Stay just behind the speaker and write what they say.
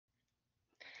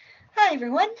Hi,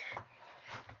 everyone.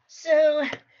 So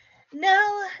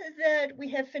now that we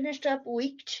have finished up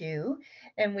week 2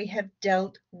 and we have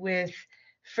dealt with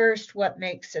first what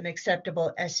makes an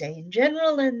acceptable essay in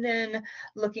general, and then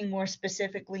looking more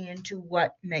specifically into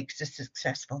what makes a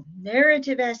successful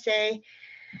narrative essay,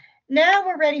 now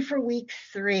we're ready for week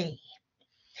 3.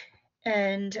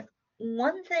 And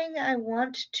one thing I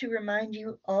want to remind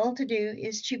you all to do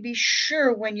is to be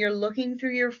sure when you're looking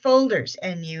through your folders,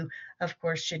 and you, of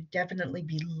course, should definitely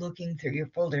be looking through your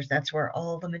folders. That's where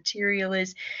all the material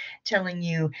is, telling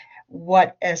you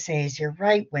what essays you're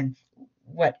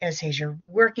what essays you're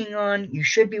working on, you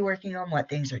should be working on, what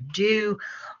things are due,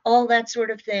 all that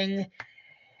sort of thing.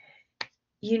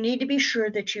 You need to be sure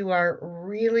that you are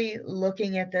really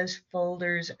looking at those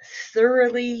folders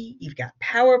thoroughly. You've got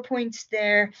PowerPoints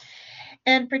there.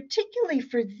 And particularly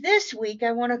for this week,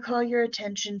 I want to call your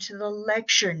attention to the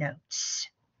lecture notes.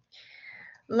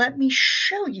 Let me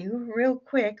show you real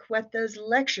quick what those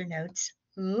lecture notes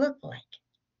look like.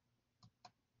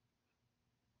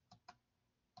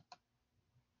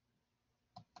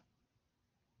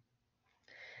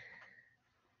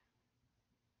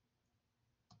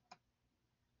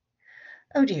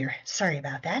 Oh dear, sorry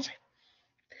about that.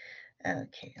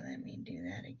 Okay, let me do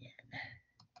that again.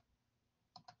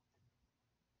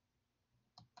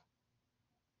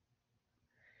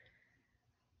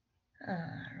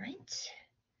 All right.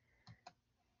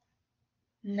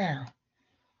 Now,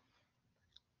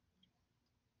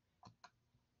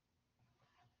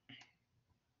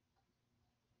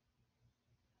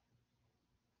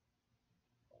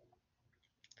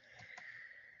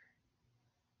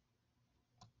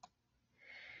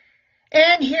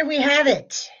 and here we have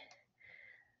it.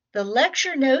 The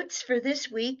lecture notes for this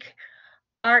week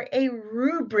are a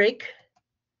rubric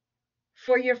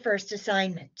for your first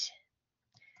assignment.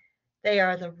 They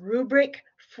are the rubric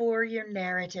for your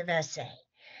narrative essay.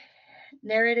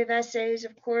 Narrative essays,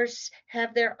 of course,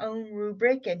 have their own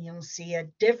rubric, and you'll see a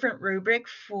different rubric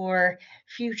for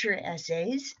future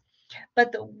essays.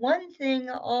 But the one thing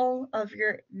all of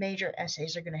your major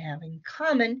essays are going to have in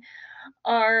common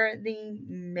are the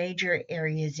major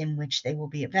areas in which they will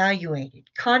be evaluated: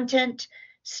 content,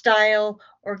 style,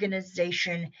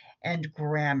 organization, and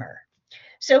grammar.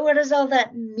 So what does all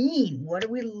that mean? What are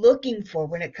we looking for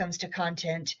when it comes to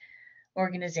content,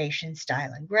 organization,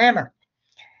 style, and grammar?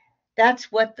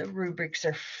 That's what the rubrics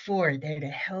are for. They're to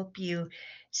help you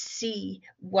see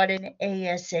what an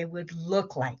ASA would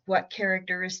look like, what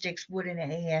characteristics would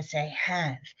an ASA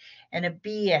have, and a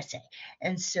BSA,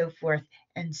 and so forth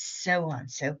and so on.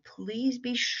 So please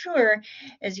be sure,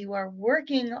 as you are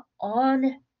working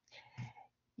on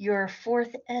your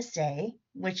 4th essay,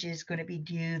 which is going to be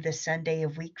due the Sunday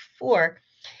of week 4,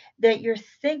 that you're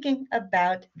thinking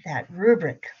about that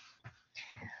rubric.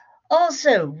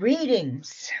 Also,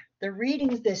 readings. The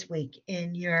readings this week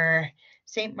in your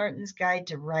St. Martin's Guide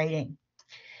to Writing.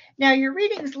 Now, your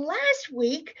readings last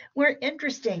week were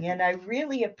interesting, and I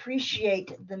really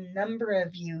appreciate the number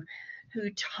of you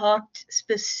who talked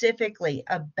specifically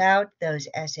about those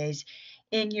essays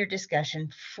in your discussion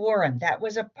forum. That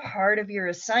was a part of your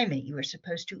assignment. You were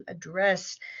supposed to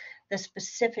address the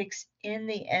specifics in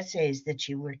the essays that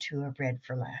you were to have read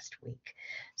for last week.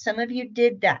 Some of you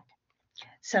did that.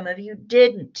 Some of you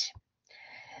didn't.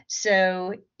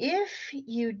 So if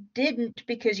you didn't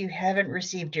because you haven't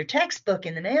received your textbook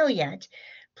in the mail yet,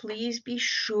 please be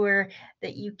sure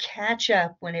that you catch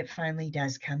up when it finally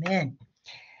does come in.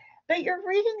 But your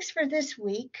readings for this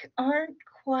week aren't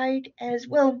quite as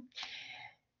well.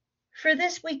 For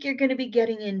this week, you're going to be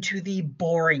getting into the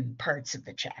boring parts of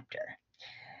the chapter,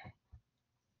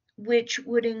 which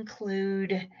would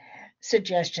include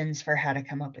suggestions for how to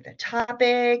come up with a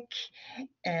topic,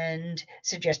 and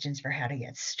suggestions for how to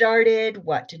get started,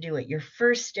 what to do at your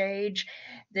first stage,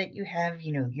 that you have,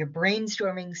 your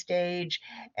brainstorming stage,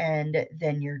 and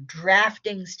then your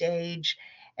drafting stage,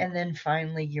 and then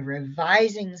finally your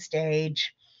revising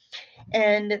stage.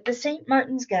 And the St.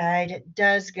 Martin's Guide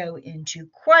does go into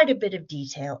quite a bit of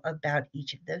detail about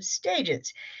each of those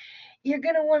stages. You're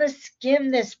going to want to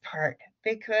skim this part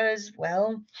because,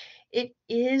 well, it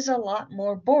is a lot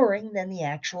more boring than the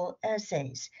actual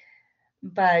essays.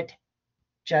 But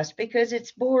just because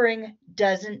it's boring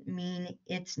doesn't mean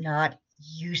it's not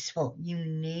useful. You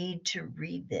need to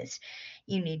read this.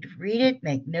 You need to read it,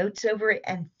 make notes over it,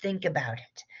 and think about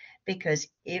it, because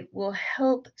it will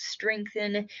help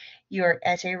strengthen your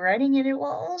essay writing, and it will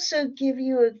also give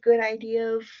you a good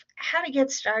idea of how to get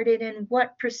started and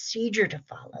what procedure to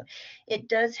follow. It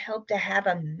does help to have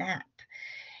a map.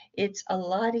 It's a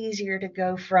lot easier to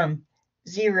go from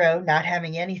 0, not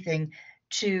having anything,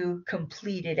 to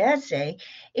completed essay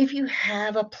if you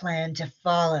have a plan to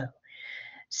follow.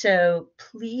 So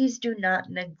please do not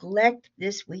neglect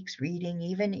this week's reading,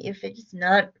 even if it's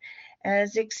not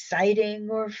as exciting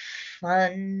or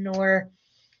fun or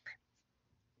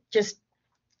just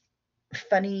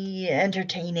funny,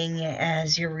 entertaining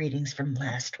as your readings from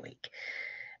last week,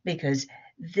 because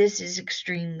this is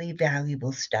extremely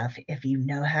valuable stuff if you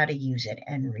know how to use it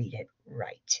and read it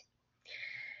right.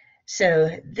 So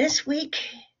this week,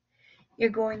 you're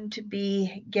going to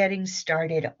be getting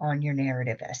started on your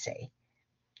narrative essay.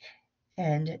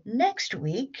 And next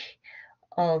week,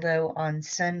 although on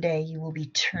Sunday you will be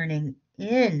turning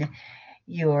in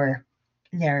your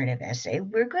narrative essay,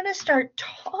 we're going to start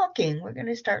talking. We're going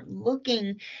to start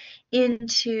looking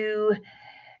into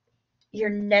your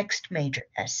next major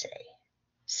essay.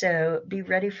 So be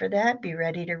ready for that. Be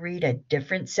ready to read a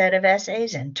different set of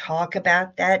essays and talk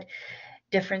about that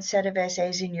different set of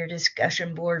essays in your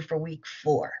discussion board for week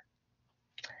 4.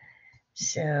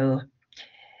 So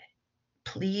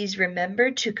please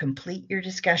remember to complete your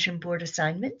discussion board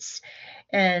assignments,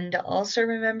 and also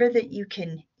remember that you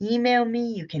can email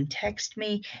me, you can text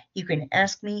me, you can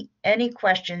ask me any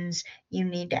questions you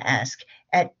need to ask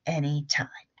at any time.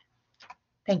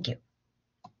 Thank you.